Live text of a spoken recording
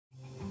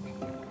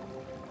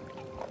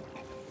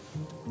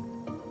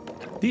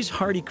These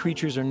hardy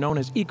creatures are known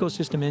as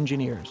ecosystem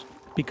engineers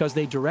because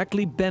they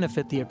directly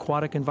benefit the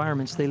aquatic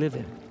environments they live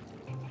in.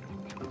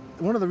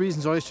 One of the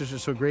reasons oysters are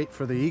so great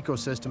for the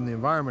ecosystem, the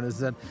environment, is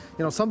that,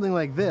 something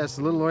like this,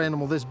 a little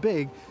animal this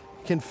big,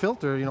 can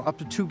filter, up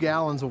to 2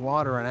 gallons of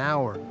water an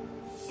hour.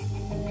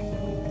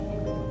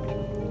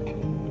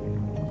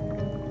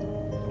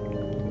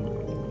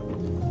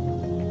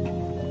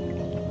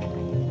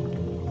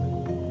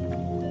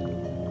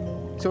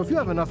 So if you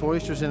have enough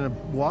oysters in a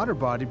water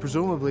body,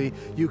 presumably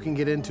you can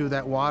get into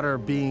that water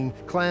being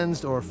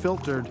cleansed or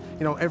filtered,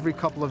 every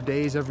couple of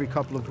days, every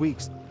couple of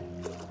weeks.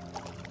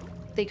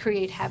 They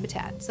create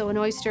habitat. So an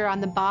oyster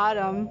on the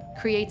bottom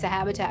creates a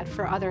habitat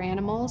for other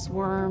animals,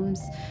 worms,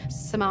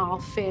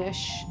 small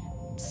fish,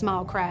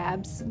 small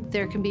crabs.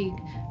 There can be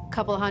a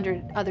couple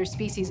hundred other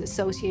species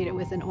associated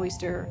with an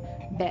oyster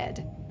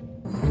bed.